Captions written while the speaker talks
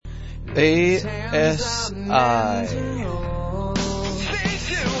ASI.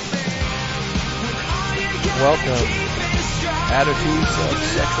 Welcome. Attitudes of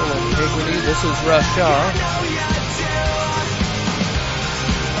Sexual Integrity. This is Russ Shaw.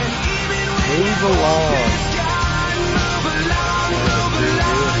 Move along.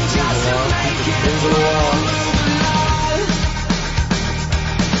 Move along.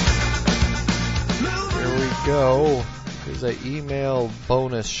 Here we go. This is an email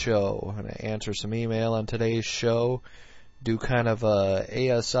bonus show. I'm going to answer some email on today's show. Do kind of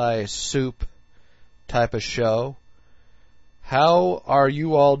a ASI soup type of show. How are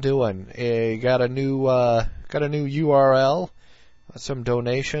you all doing? Got a new URL, some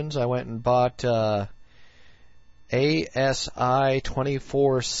donations. I went and bought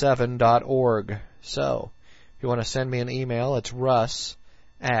asi247.org. So, if you want to send me an email, it's Russ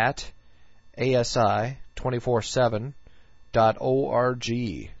at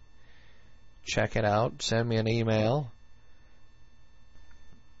asi247.org. Check it out. Send me an email.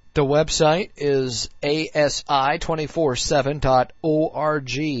 The website is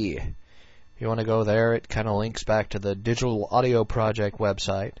asi247.org. If you want to go there, it kind of links back to the Digital Audio Project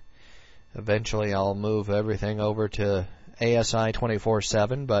website. Eventually, I'll move everything over to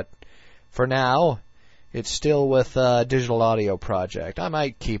ASI247, but for now, it's still with Digital Audio Project. I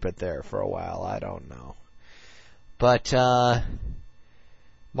might keep it there for a while. I don't know. But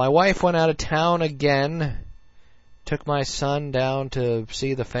my wife went out of town again. Took my son down to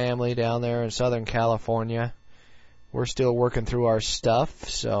see the family down there in Southern California. We're still working through our stuff,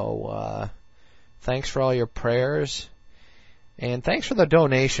 so thanks for all your prayers. And thanks for the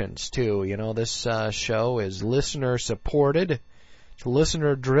donations, too. You know, this show is listener-supported. It's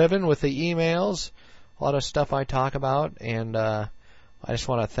listener-driven with the emails. A lot of stuff I talk about. And I just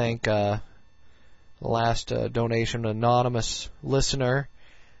want to thank the last donation, anonymous listener.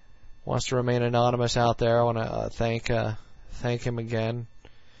 Wants to remain anonymous out there. I want to thank him again.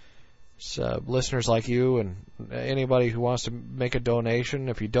 It's, listeners like you and anybody who wants to make a donation.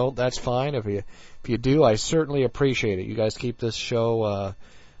 If you don't, that's fine. If you do, I certainly appreciate it. You guys keep this show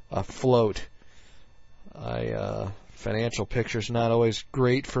afloat. Financial picture's not always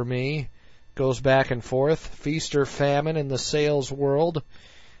great for me. Goes back and forth. Feast or famine in the sales world.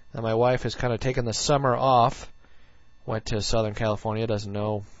 And my wife has kind of taken the summer off. Went to Southern California.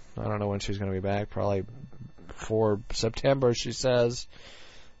 I don't know when she's going to be back. Probably for September, she says.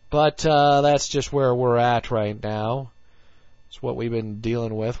 But that's just where we're at right now. It's what we've been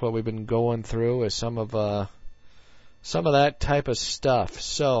dealing with, what we've been going through is some of that type of stuff.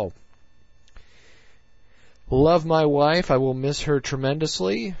 So, love my wife. I will miss her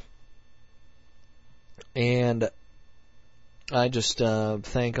tremendously. And I just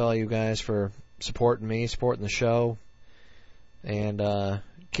thank all you guys for supporting me, supporting the show. And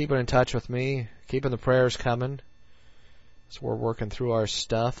keeping in touch with me, keeping the prayers coming as we're working through our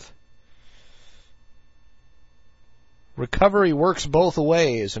stuff. Recovery works both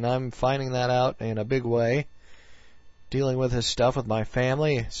ways, and I'm finding that out in a big way. Dealing with this stuff with my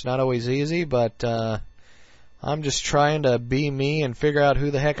family, it's not always easy, but I'm just trying to be me and figure out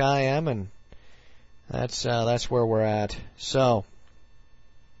who the heck I am, and that's where we're at. So,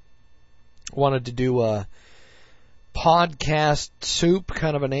 wanted to do a podcast soup,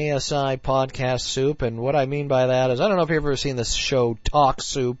 kind of an ASI podcast soup, and what I mean by that is, I don't know if you've ever seen this show Talk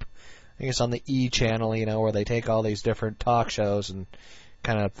Soup. I think it's on the E! channel, you know, where they take all these different talk shows and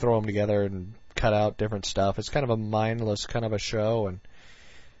kind of throw them together and cut out different stuff. It's kind of a mindless kind of a show, and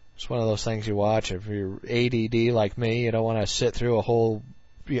it's one of those things you watch. If you're ADD like me, you don't want to sit through a whole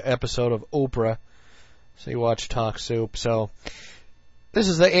episode of Oprah, so you watch Talk Soup. So, this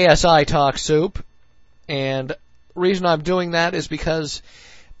is the ASI Talk Soup, and reason I'm doing that is because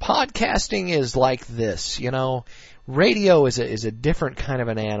podcasting is like this, you know. Radio is a different kind of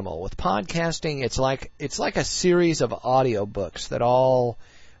an animal. With podcasting, it's like a series of audiobooks that all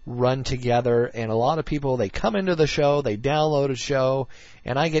run together, and a lot of people, they come into the show, they download a show,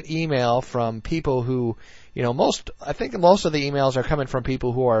 and I get email from people who, you know, I think most of the emails are coming from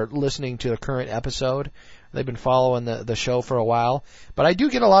people who are listening to the current episode. They've been following the show for a while. But I do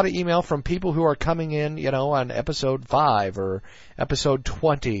get a lot of email from people who are coming in, you know, on episode 5 or episode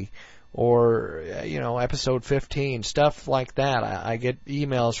 20 or, you know, episode 15, stuff like that. I get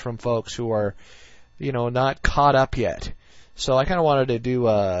emails from folks who are, you know, not caught up yet. So I kind of wanted to do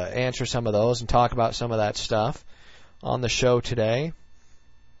answer some of those and talk about some of that stuff on the show today.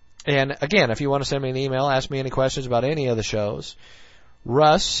 And again, if you want to send me an email, ask me any questions about any of the shows,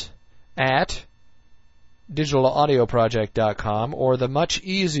 Russ at digitalaudioproject.com, or the much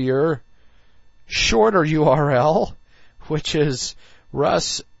easier, shorter URL, which is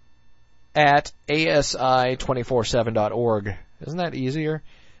Russ at asi247.org. Isn't that easier?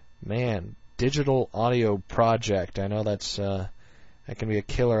 Man, digital audio project. I know that can be a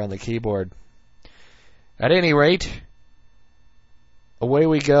killer on the keyboard. At any rate, away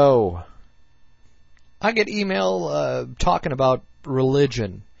we go. I get email talking about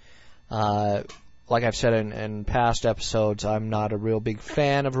religion. Like I've said in past episodes, I'm not a real big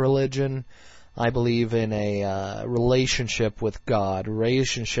fan of religion. I believe in a relationship with God,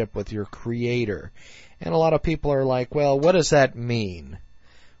 relationship with your Creator. And a lot of people are like, well, what does that mean?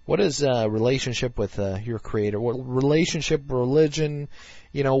 What is a relationship with your Creator? What relationship, religion,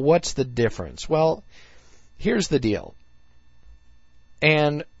 what's the difference? Well, here's the deal.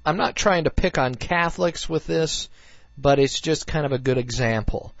 And I'm not trying to pick on Catholics with this, but it's just kind of a good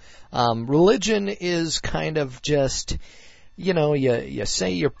example. Religion is kind of just, you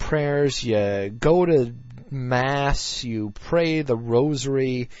say your prayers, you go to Mass, you pray the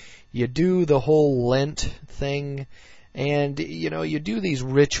rosary, you do the whole Lent thing, and, you do these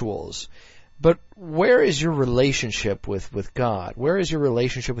rituals. But where is your relationship with God? Where is your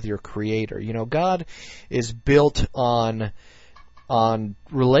relationship with your Creator? God is built on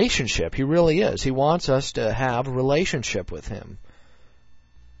relationship. He really is. He wants us to have a relationship with Him.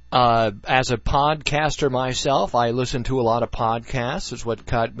 As a podcaster myself, I listen to a lot of podcasts. It's what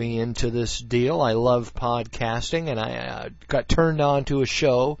got me into this deal. I love podcasting, and I got turned on to a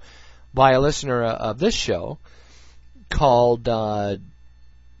show by a listener of this show called WTFWJD ?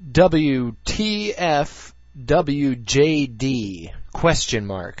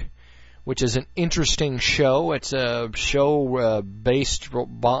 Which is an interesting show. It's a show based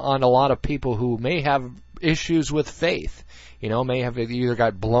on a lot of people who may have issues with faith. May have either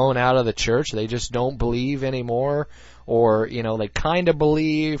got blown out of the church, they just don't believe anymore, or, they kind of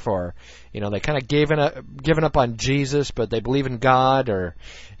believe, or, they kind of given up on Jesus, but they believe in God, or,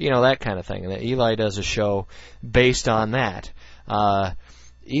 that kind of thing. And Eli does a show based on that.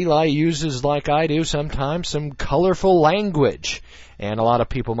 Eli uses, like I do sometimes, some colorful language. And a lot of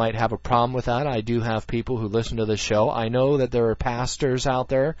people might have a problem with that. I do have people who listen to this show. I know that there are pastors out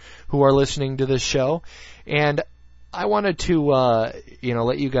there who are listening to this show. And I wanted to,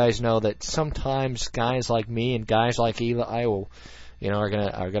 let you guys know that sometimes guys like me and guys like Eli will, are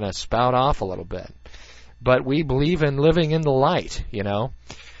gonna spout off a little bit. But we believe in living in the light,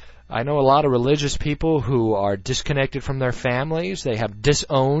 I know a lot of religious people who are disconnected from their families. They have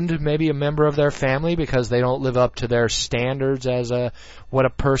disowned maybe a member of their family because they don't live up to their standards as what a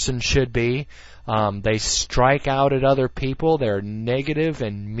person should be. They strike out at other people. They're negative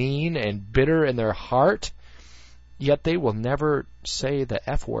and mean and bitter in their heart. Yet they will never say the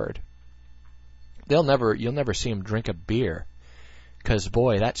F word. You'll never see them drink a beer. 'Cause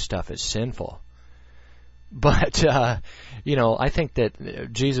boy, that stuff is sinful. But, I think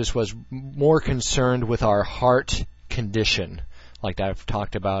that Jesus was more concerned with our heart condition, like I've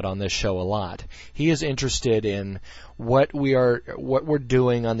talked about on this show a lot. He is interested in what we're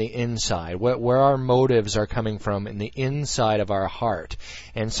doing on the inside, where our motives are coming from in the inside of our heart.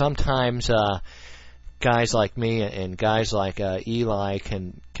 And sometimes, guys like me and guys like Eli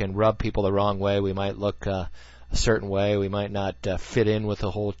can rub people the wrong way. We might look a certain way. We might not fit in with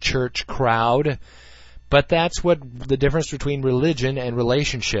the whole church crowd. But that's what the difference between religion and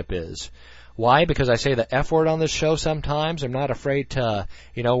relationship is. Why? Because I say the F word on this show sometimes. I'm not afraid to,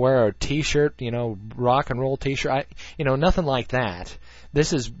 wear a T-shirt, rock and roll T-shirt. Nothing like that.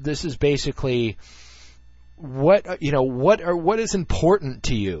 This is basically what is important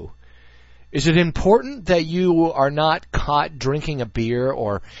to you. Is it important that you are not caught drinking a beer,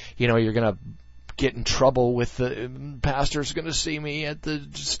 or, you're going to get in trouble with the pastor's going to see me at the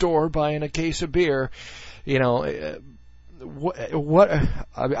store buying a case of beer? I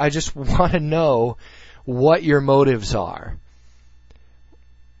just want to know what your motives are.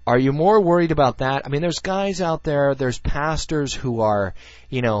 Are you more worried about that? I mean, there's guys out there, there's pastors who are,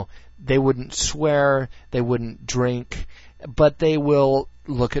 they wouldn't swear, they wouldn't drink, but they will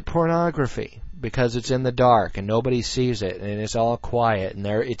look at pornography because it's in the dark and nobody sees it and it's all quiet and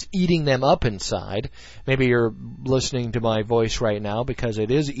it's eating them up inside. Maybe you're listening to my voice right now because it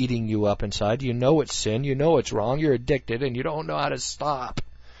is eating you up inside. You know it's sin, you know it's wrong, you're addicted, and you don't know how to stop.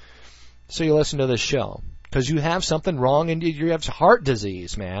 So you listen to this show because you have something wrong and you have heart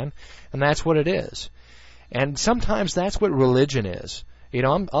disease, man, and that's what it is. And sometimes that's what religion is.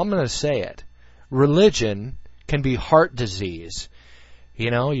 I'm going to say it. Religion can be heart disease.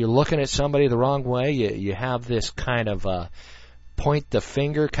 You're looking at somebody the wrong way. You have this kind of point the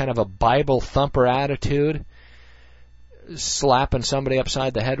finger, kind of a Bible thumper attitude, slapping somebody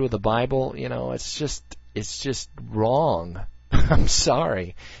upside the head with the Bible. It's just wrong. I'm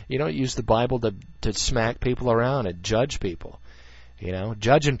sorry. You don't use the Bible to smack people around and judge people. You know,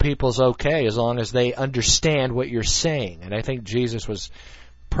 judging people's okay as long as they understand what you're saying. And I think Jesus was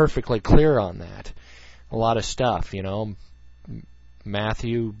perfectly clear on that. A lot of stuff, you know.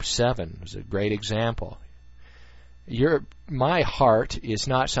 Matthew 7 was a great example. My heart is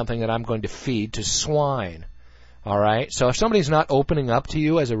not something that I'm going to feed to swine. All right? So if somebody's not opening up to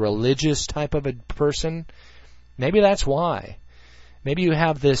you as a religious type of a person, maybe that's why. Maybe you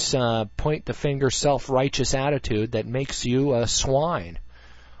have this point-the-finger, self-righteous attitude that makes you a swine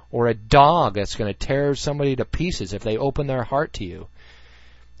or a dog that's going to tear somebody to pieces if they open their heart to you.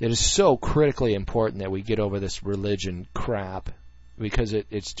 It is so critically important that we get over this religion crap because it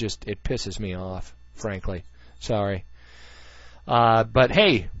pisses me off, frankly. Sorry. But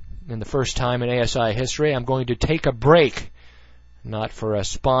hey, in the first time in ASI history, I'm going to take a break. Not for a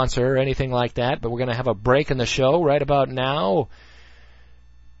sponsor or anything like that, but we're going to have a break in the show right about now.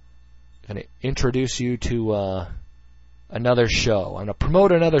 I'm going to introduce you to another show. I'm going to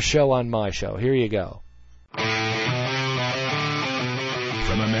promote another show on my show. Here you go.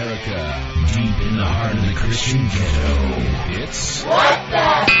 From America, deep in the heart of the Christian ghetto, it's What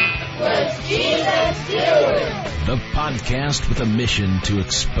the was Jesus doing? The podcast with a mission to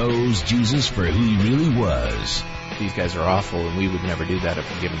expose Jesus for who he really was. These guys are awful, and we would never do that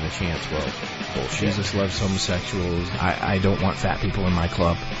if we given the chance. Well, bullshit. Jesus loves homosexuals. I don't want fat people in my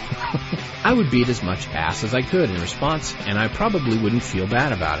club. I would beat as much ass as I could in response, and I probably wouldn't feel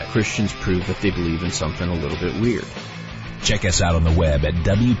bad about it. Christians prove that they believe in something a little bit weird. Check us out on the web at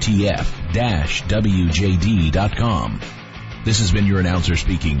WTF-WJD.com. This has been your announcer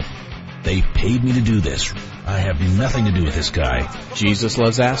speaking. They paid me to do this. I have nothing to do with this guy. Jesus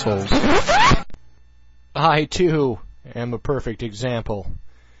loves assholes. I, too, am a perfect example.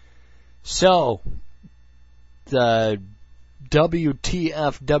 So, the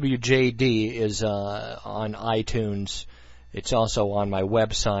WTF-WJD is on iTunes. It's also on my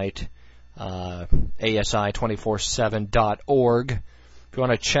website, ASI247.org. If you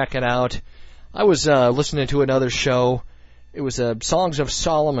want to check it out. I was listening to another show. It was Songs of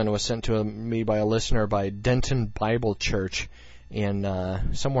Solomon was sent to me by a listener by Denton Bible Church in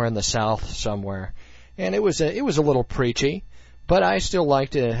somewhere in the South somewhere. And it was a little preachy, but I still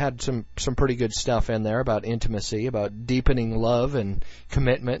liked it. It had some pretty good stuff in there about intimacy, about deepening love and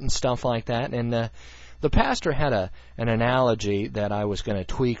commitment and stuff like that. And the pastor had an analogy that I was going to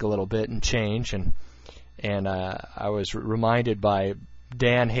tweak a little bit and change. And I was reminded by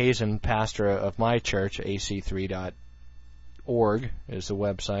Dan Hazen, pastor of my church, AC3.org is the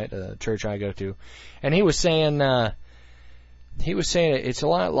website, the church I go to, and he was saying it's a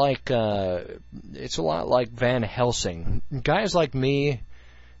lot like Van Helsing. Guys like me,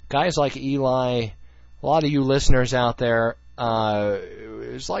 guys like Eli, a lot of you listeners out there,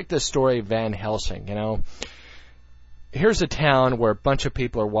 it's like the story of Van Helsing, you know. Here's a town where a bunch of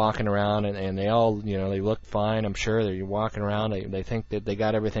people are walking around and they all, you know, they look fine, I'm sure. They're walking around, they think that they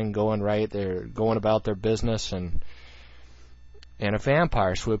got everything going right, they're going about their business, and a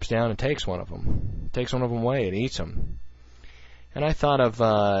vampire swoops down and takes one of them away and eats them. And I thought of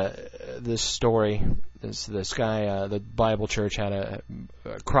this story. This guy, the Bible Church had a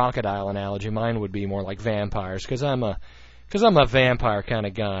crocodile analogy. Mine would be more like vampires, because I'm a vampire kind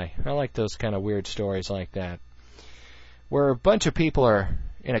of guy. I like those kind of weird stories like that, where a bunch of people are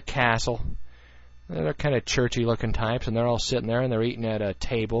in a castle. They're kind of churchy-looking types, and they're all sitting there and they're eating at a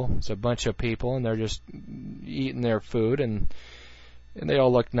table. It's a bunch of people, and they're just eating their food, and they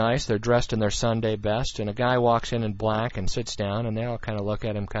all look nice. They're dressed in their Sunday best, and a guy walks in black and sits down, and they all kind of look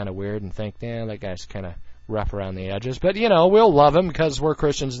at him kind of weird and think, yeah, that guy's kind of rough around the edges. But, you know, we'll love him because we're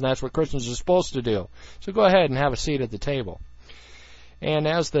Christians, and that's what Christians are supposed to do. So go ahead and have a seat at the table. And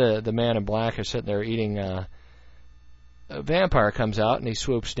as the man in black is sitting there eating, a vampire comes out, and he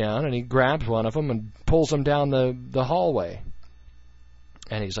swoops down, and he grabs one of them and pulls him down the hallway.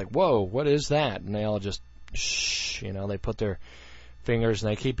 And he's like, whoa, what is that? And they all just, shh, you know, they put their fingers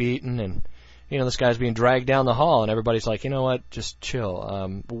and they keep eating, and you know, this guy's being dragged down the hall, and everybody's like, you know what, just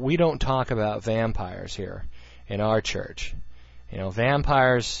chill. We don't talk about vampires here in our church. You know,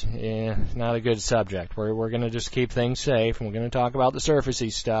 vampires, not a good subject. We're going to just keep things safe, and we're going to talk about the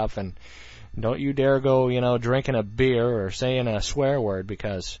surfacey stuff, and don't you dare go, you know, drinking a beer or saying a swear word,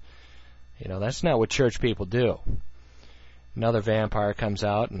 because, you know, that's not what church people do. Another vampire comes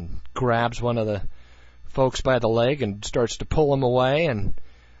out and grabs one of the folks by the leg and starts to pull him away, and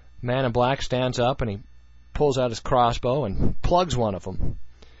Man in Black stands up and he pulls out his crossbow and plugs one of them.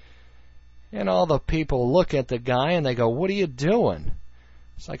 And all the people look at the guy and they go, what are you doing?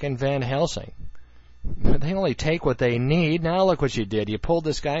 It's like in Van Helsing. They only take what they need. Now look what you did. You pulled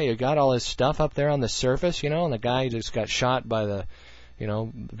this guy, you got all his stuff up there on the surface, and the guy just got shot by the,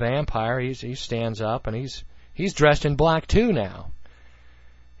 vampire. He stands up, and he's dressed in black too now.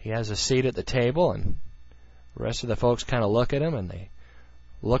 He has a seat at the table, and the rest of the folks kind of look at him, and they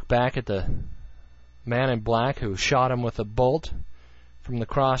look back at the man in black who shot him with a bolt from the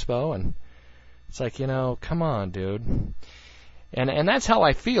crossbow, and it's like, come on, dude. And that's how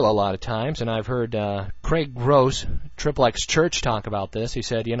I feel a lot of times, and I've heard Craig Gross, Triple X Church, talk about this. He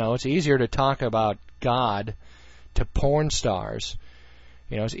said, it's easier to talk about God to porn stars.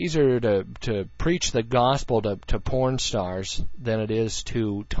 It's easier to preach the gospel to porn stars than it is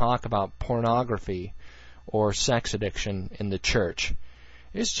to talk about pornography or sex addiction in the church.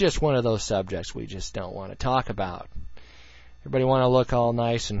 It's just one of those subjects we just don't want to talk about. Everybody want to look all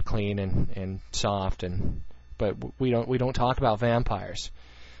nice and clean and soft, but we don't talk about vampires.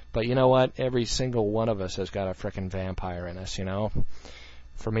 But you know what? Every single one of us has got a frickin' vampire in us,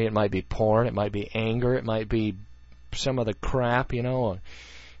 For me, it might be porn, it might be anger, it might be some of the crap,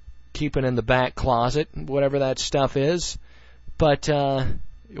 keeping in the back closet, whatever that stuff is. But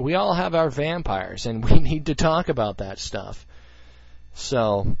we all have our vampires, and we need to talk about that stuff.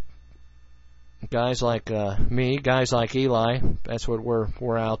 So, guys like me, guys like Eli, that's what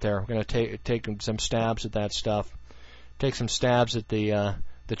we're out there. We're going to take some stabs at that stuff. Take some stabs at the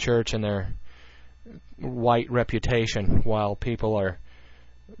church and their white reputation while people are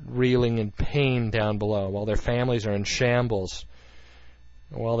reeling in pain down below, while their families are in shambles,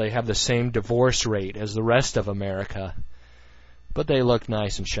 while they have the same divorce rate as the rest of America. But they look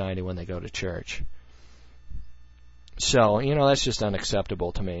nice and shiny when they go to church. So, that's just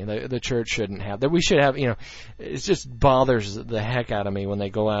unacceptable to me. The church shouldn't have that. We should have, it just bothers the heck out of me when they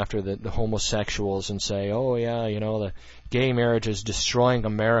go after the homosexuals and say, oh, yeah, the gay marriage is destroying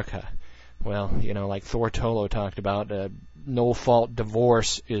America. Well, like Thor Tolo talked about, no-fault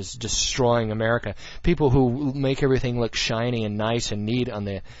divorce is destroying America. People who make everything look shiny and nice and neat on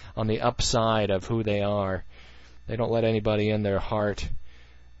the upside of who they are. They don't let anybody in their heart.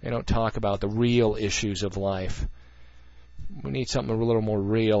 They don't talk about the real issues of life. We need something a little more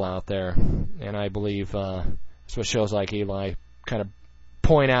real out there, and I believe that's what shows like Eli kind of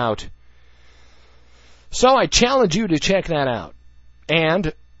point out. So I challenge you to check that out.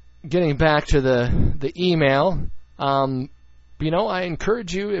 And getting back to the email, I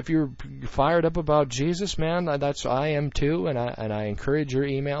encourage you, if you're fired up about Jesus, man, I am too, and I encourage your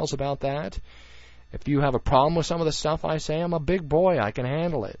emails about that. If you have a problem with some of the stuff I say, I'm a big boy. I can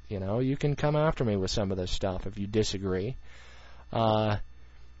handle it. You can come after me with some of this stuff if you disagree.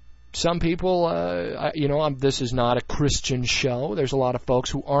 Some people, this is not a Christian show. There's a lot of folks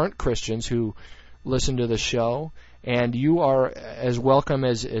who aren't Christians who listen to the show, and you are as welcome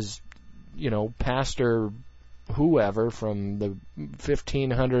as Pastor whoever from the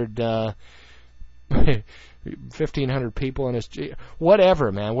 1,500 people in his,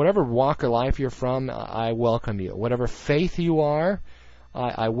 whatever, man, whatever walk of life you're from, I welcome you. Whatever faith you are,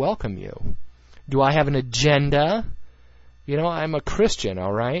 I welcome you. Do I have an agenda? I'm a Christian,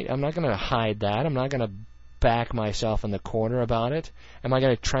 all right? I'm not going to hide that. I'm not going to back myself in the corner about it. Am I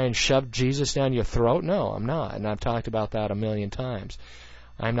going to try and shove Jesus down your throat? No, I'm not, and I've talked about that a million times.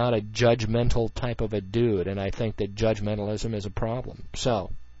 I'm not a judgmental type of a dude, and I think that judgmentalism is a problem.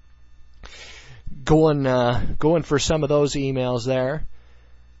 So, going for some of those emails there.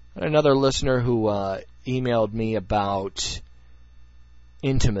 Another listener who emailed me about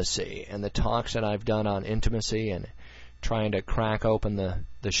intimacy and the talks that I've done on intimacy and trying to crack open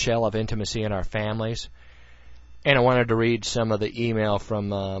the shell of intimacy in our families. And I wanted to read some of the email from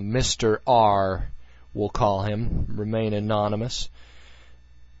Mr. R, we'll call him, remain anonymous,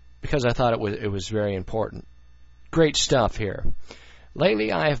 because I thought it was very important. Great stuff here.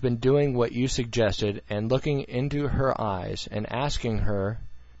 Lately I have been doing what you suggested and looking into her eyes and asking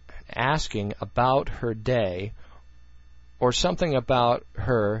about her day or something about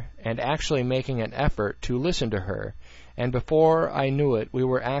her and actually making an effort to listen to her. And before I knew it, we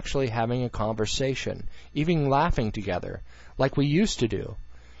were actually having a conversation, even laughing together, like we used to do.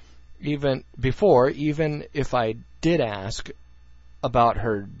 Even if I did ask about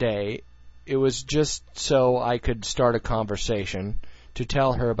her day, it was just so I could start a conversation to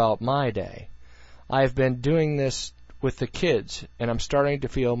tell her about my day. I've been doing this with the kids, and I'm starting to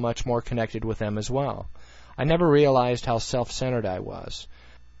feel much more connected with them as well. I never realized how self-centered I was.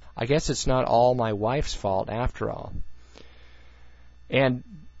 I guess it's not all my wife's fault after all. And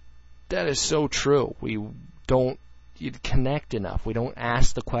that is so true. We don't connect enough. We don't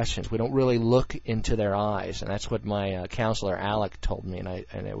ask the questions. We don't really look into their eyes. And that's what my counselor, Alec, told me.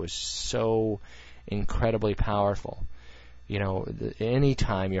 And it was so incredibly powerful. You know,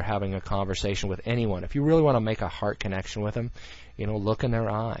 anytime you're having a conversation with anyone, if you really want to make a heart connection with them, you know, look in their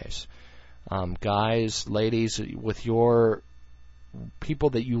eyes. Guys, ladies, with your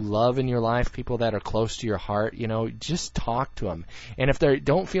people that you love in your life, people that are close to your heart, you know, just talk to them. And if they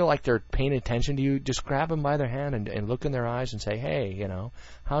don't feel like they're paying attention to you, just grab them by their hand and look in their eyes and say, hey, you know,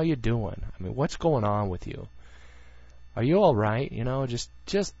 how you doing? I mean, what's going on with you? Are you all right? You know,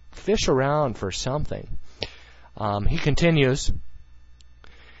 just fish around for something. He continues.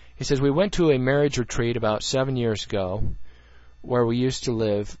 He says, we went to a marriage retreat about 7 years ago where we used to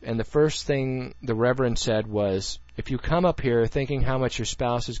live, and the first thing the Reverend said was, if you come up here thinking how much your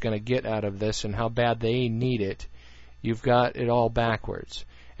spouse is going to get out of this and how bad they need it, you've got it all backwards.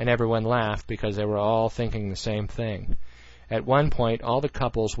 And everyone laughed because they were all thinking the same thing. At one point, all the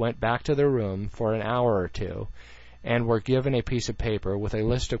couples went back to their room for an hour or two and were given a piece of paper with a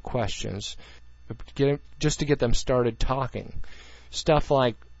list of questions just to get them started talking. Stuff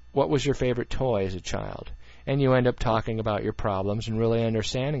like, what was your favorite toy as a child? And you end up talking about your problems and really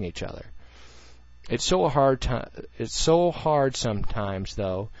understanding each other. It's so hard sometimes,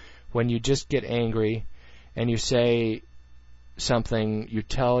 though, when you just get angry and you say something you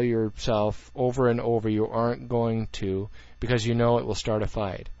tell yourself over and over you aren't going to because you know it will start a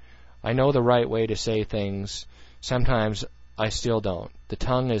fight. I know the right way to say things. Sometimes I still don't. The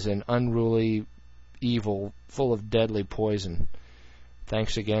tongue is an unruly evil full of deadly poison.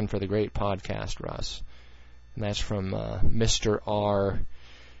 Thanks again for the great podcast, Russ. And that's from Mr. R.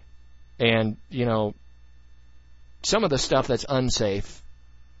 And, you know, some of the stuff that's unsafe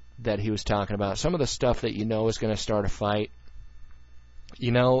that he was talking about, some of the stuff that you know is going to start a fight,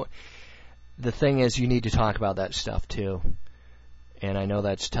 you know, the thing is you need to talk about that stuff too. And I know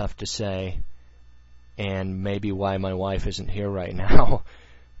that's tough to say, and maybe why my wife isn't here right now.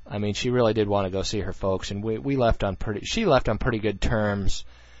 I mean, she really did want to go see her folks, and she left on pretty good terms,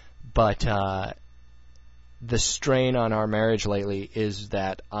 but the strain on our marriage lately is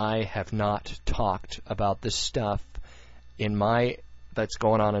that I have not talked about this stuff that's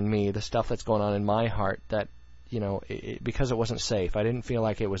going on in me, the stuff that's going on in my heart that, you know, because it wasn't safe. I didn't feel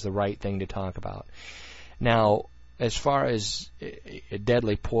like it was the right thing to talk about. Now, as far as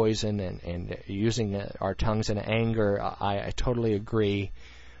deadly poison and using our tongues in anger, I totally agree.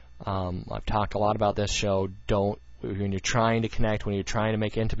 I've talked a lot about this show. When you're trying to connect, when you're trying to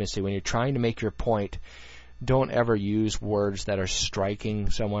make intimacy, when you're trying to make your point, don't ever use words that are striking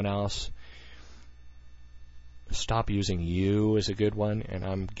someone else. Stop using you is a good one, and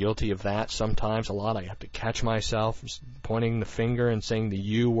I'm guilty of that sometimes a lot. I have to catch myself pointing the finger and saying the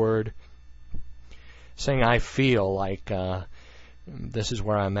you word. Saying I feel like this is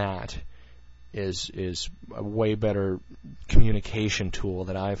where I'm at is a way better communication tool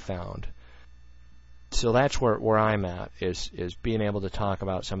that I've found. So that's where I'm at, is being able to talk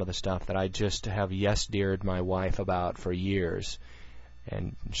about some of the stuff that I just have yes-deared my wife about for years.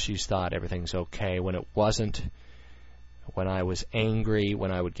 And she's thought everything's okay when it wasn't. When I was angry,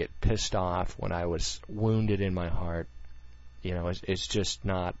 when I would get pissed off, when I was wounded in my heart, you know, it's just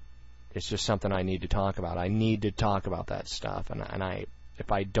not. It's just something I need to talk about. I need to talk about that stuff, and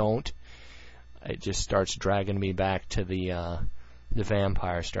if I don't, it just starts dragging me back to the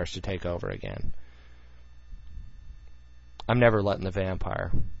vampire starts to take over again. I'm never letting the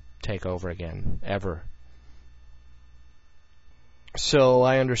vampire take over again, ever. So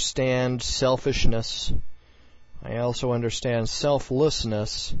I understand selfishness. I also understand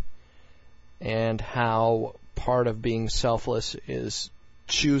selflessness, and how part of being selfless is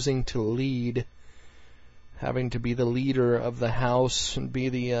choosing to lead, having to be the leader of the house and be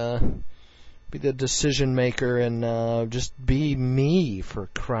the decision maker and just be me, for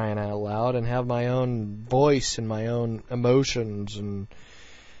crying out loud, and have my own voice and my own emotions, and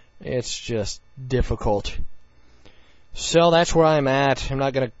it's just difficult. So that's where I'm at. I'm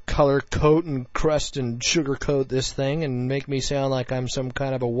not going to color coat and crust and sugarcoat this thing and make me sound like I'm some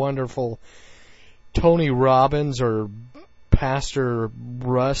kind of a wonderful Tony Robbins or Pastor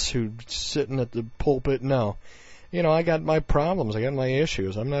Russ who's sitting at the pulpit. No. You know, I got my problems. I got my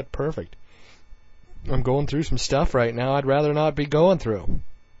issues. I'm not perfect. I'm going through some stuff right now I'd rather not be going through.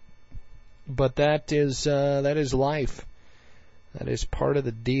 But that is life. That is part of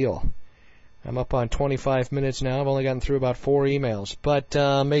the deal. I'm up on 25 minutes now. I've only gotten through about 4 emails. But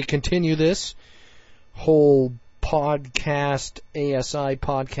may continue this whole podcast, ASI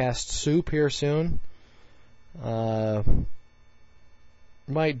podcast soup here soon.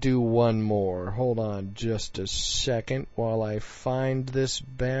 Might do one more. Hold on just a second while I find this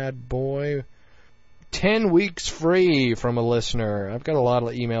bad boy. 10 weeks free from a listener. I've got a lot of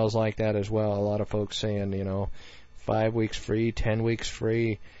emails like that as well. A lot of folks saying, 5 weeks free, 10 weeks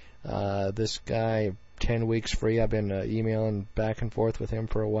free. This guy, 10 weeks free. I've been emailing back and forth with him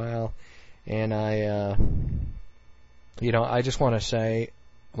for a while. And I just want to say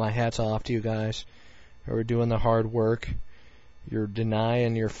my hat's off to you guys who are doing the hard work. You're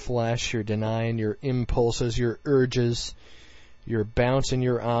denying your flesh. You're denying your impulses, your urges. You're bouncing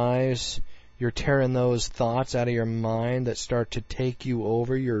your eyes. You're tearing those thoughts out of your mind that start to take you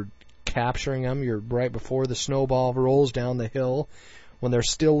over. You're capturing them. You're right before the snowball rolls down the hill. When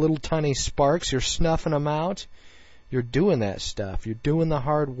there's still little tiny sparks, you're snuffing them out. You're doing that stuff. You're doing the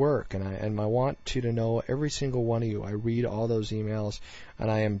hard work. And I want you to know, every single one of you, I read all those emails,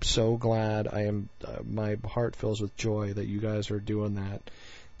 and I am so glad. My heart fills with joy that you guys are doing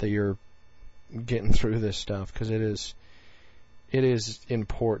that you're getting through this stuff, because it is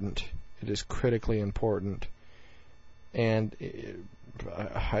important. It is critically important, and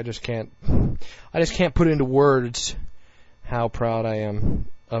I just can't put into words how proud I am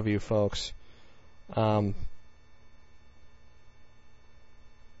of you folks.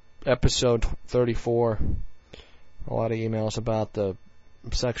 Episode 34, a lot of emails about the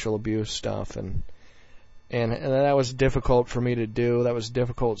sexual abuse stuff, and that was difficult for me to do. That was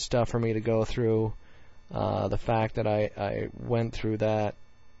difficult stuff for me to go through. The fact that I went through that.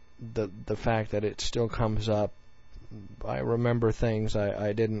 The fact that it still comes up. I remember things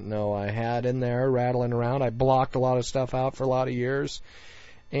I didn't know I had in there rattling around. I blocked a lot of stuff out for a lot of years,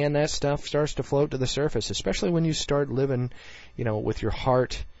 and that stuff starts to float to the surface, especially when you start living, with your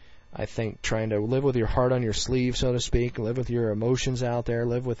heart. I think trying to live with your heart on your sleeve, so to speak, live with your emotions out there,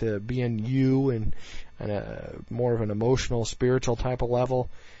 live with being you and a more of an emotional, spiritual type of level.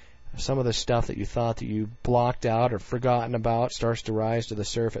 Some of the stuff that you thought that you blocked out or forgotten about starts to rise to the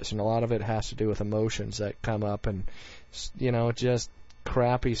surface, and a lot of it has to do with emotions that come up and, just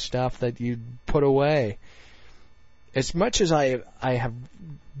crappy stuff that you put away. As much as I have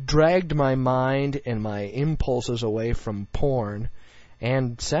dragged my mind and my impulses away from porn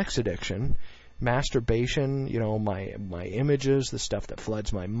and sex addiction, masturbation, my images, the stuff that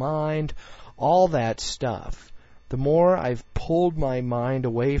floods my mind, all that stuff, the more I've pulled my mind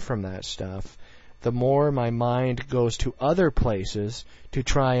away from that stuff, the more my mind goes to other places to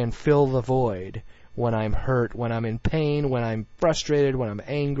try and fill the void when I'm hurt, when I'm in pain, when I'm frustrated, when I'm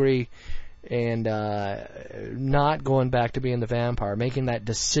angry, and not going back to being the vampire. Making that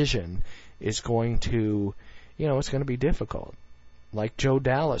decision is going to, it's going to be difficult. Like Joe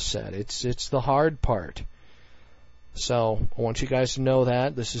Dallas said, it's the hard part. So I want you guys to know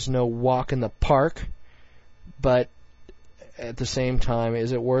that. This is no walk in the park. But at the same time,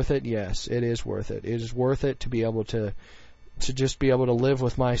 is it worth it? Yes, it is worth it. It is worth it to be able to just be able to live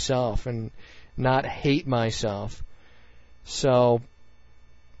with myself and not hate myself. So,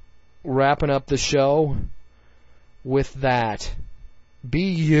 wrapping up the show with that.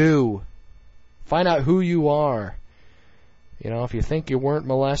 Be you. Find out who you are. If you think you weren't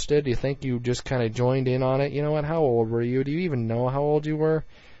molested, you think you just kind of joined in on it, you know what? How old were you? Do you even know how old you were?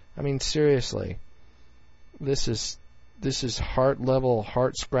 I mean, seriously. This is heart-level,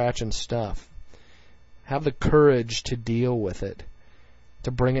 heart-scratching stuff. Have the courage to deal with it,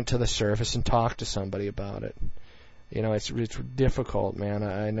 to bring it to the surface and talk to somebody about it. It's difficult, man.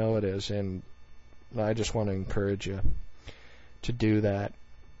 I know it is, and I just want to encourage you to do that.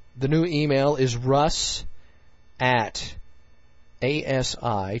 The new email is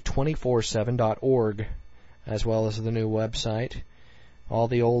russ@asi247.org, as well as the new website. All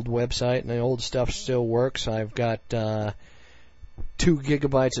the old website and the old stuff still works. I've got 2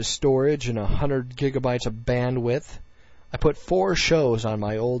 gigabytes of storage and 100 gigabytes of bandwidth. I put 4 shows on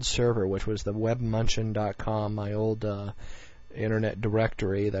my old server, which was the webmunchin.com, my old internet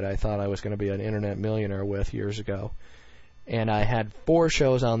directory that I thought I was going to be an internet millionaire with years ago. And I had 4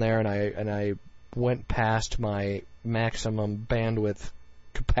 shows on there, and I went past my maximum bandwidth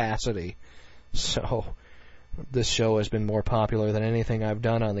capacity. So this show has been more popular than anything I've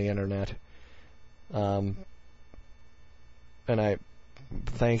done on the internet. And I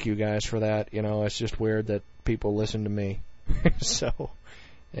thank you guys for that. It's just weird that people listen to me.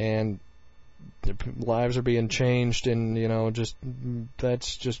 And lives are being changed, and,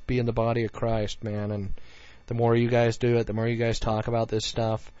 that's just being the body of Christ, man. And the more you guys do it, the more you guys talk about this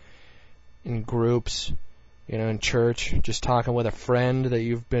stuff in groups, in church, just talking with a friend that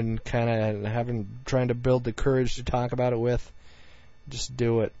you've been kind of trying to build the courage to talk about it with. Just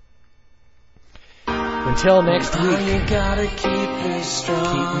do it. Until next week, keep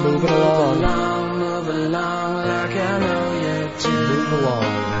moving along. Move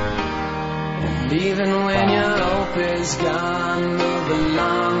along. And even when your hope is gone,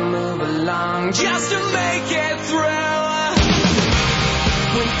 move along, just to make it through.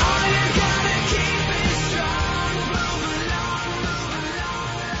 When